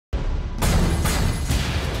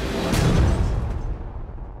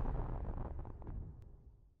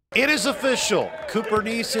It is official. Cooper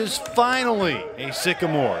Neese is finally a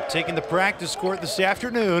Sycamore, taking the practice court this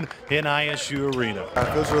afternoon in ISU Arena.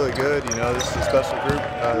 It feels really good. This is a special group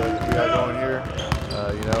that we got going here.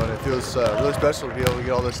 And it feels really special to be able to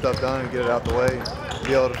get all this stuff done and get it out the way and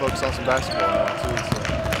be able to focus on some basketball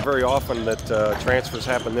now, too. Very often that transfers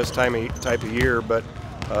happen this type of year, but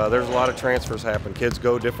there's a lot of transfers happen. Kids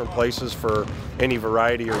go different places for any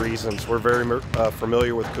variety of reasons. We're very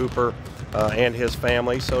familiar with Cooper and his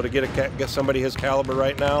family, so to get somebody his caliber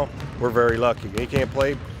right now, we're very lucky. He can't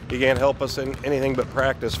help us in anything but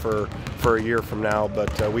practice for a year from now,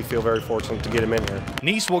 but we feel very fortunate to get him in here.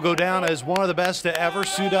 Neese will go down as one of the best to ever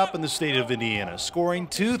suit up in the state of Indiana, scoring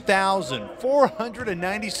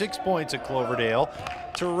 2,496 points at Cloverdale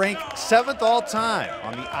to rank 7th all-time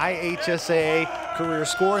on the IHSAA career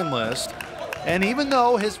scoring list. And even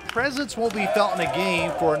though his presence won't be felt in a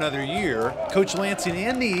game for another year, Coach Lansing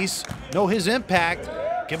and Neese know his impact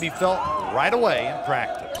can be felt right away in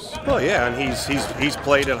practice. Well, yeah, and he's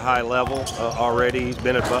played at a high level already. He's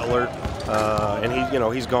been at Butler, and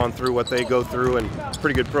he's gone through what they go through, and it's a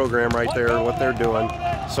pretty good program right there, what they're doing.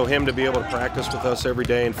 So him to be able to practice with us every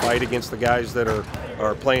day and fight against the guys that are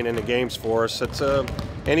playing in the games for us, it's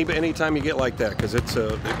any time you get like that, because it's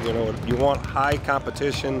you want high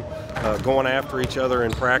competition, going after each other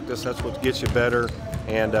in practice. That's what gets you better.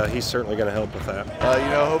 And he's certainly going to help with that.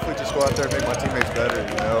 Hopefully just go out there and make my teammates better.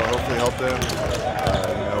 Hopefully help them.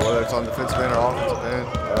 Whether it's on defensive end or offensive end.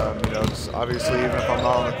 Obviously, even if I'm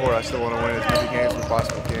not on the court, I still want to win as many games as we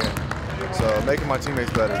possibly can. So making my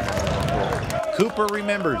teammates better. Cooper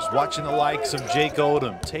remembers watching the likes of Jake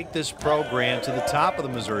Odom take this program to the top of the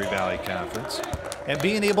Missouri Valley Conference, and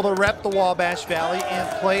being able to rep the Wabash Valley and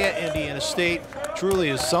play at Indiana State truly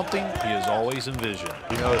is something he has always envisioned.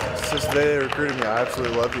 Since the day they recruited me, I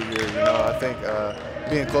absolutely loved it here. I think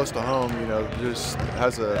being close to home, just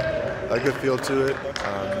has a good feel to it.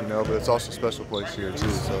 But it's also a special place here too.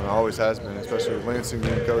 So it always has been, especially with Lansing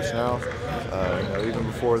being coach now. Even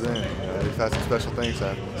before then, we've had some special things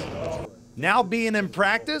happen. Now being in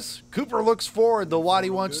practice, Cooper looks forward to what he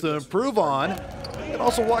wants to improve on, and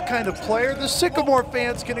also what kind of player the Sycamore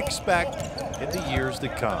fans can expect in the years to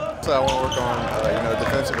come. So I want to work on,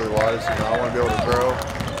 defensively wise. I want to be able to grow,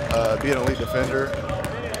 be an elite defender,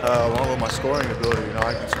 along with my scoring ability.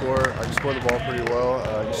 I can score the ball pretty well. I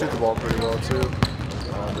can shoot the ball pretty well too.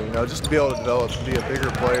 But just to be able to develop, be a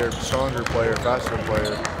bigger player, stronger player, faster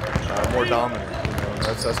player, more dominant.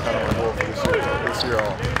 That's kind of my goal for this year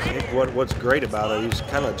all. What's great about it, he's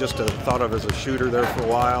kind of just thought of as a shooter there for a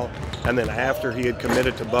while, and then after he had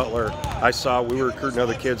committed to Butler, we were recruiting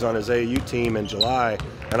other kids on his AAU team in July,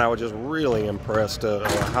 and I was just really impressed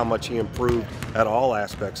how much he improved at all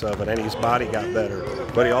aspects of it, and his body got better.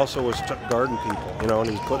 But he also was guarding people, and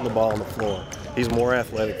he's putting the ball on the floor. He's more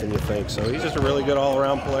athletic than you think, so he's just a really good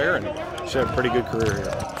all-around player, and should have a pretty good career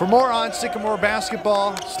here. For more on Sycamore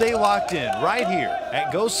basketball, stay locked in right here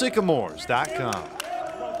at GoSycamores.com.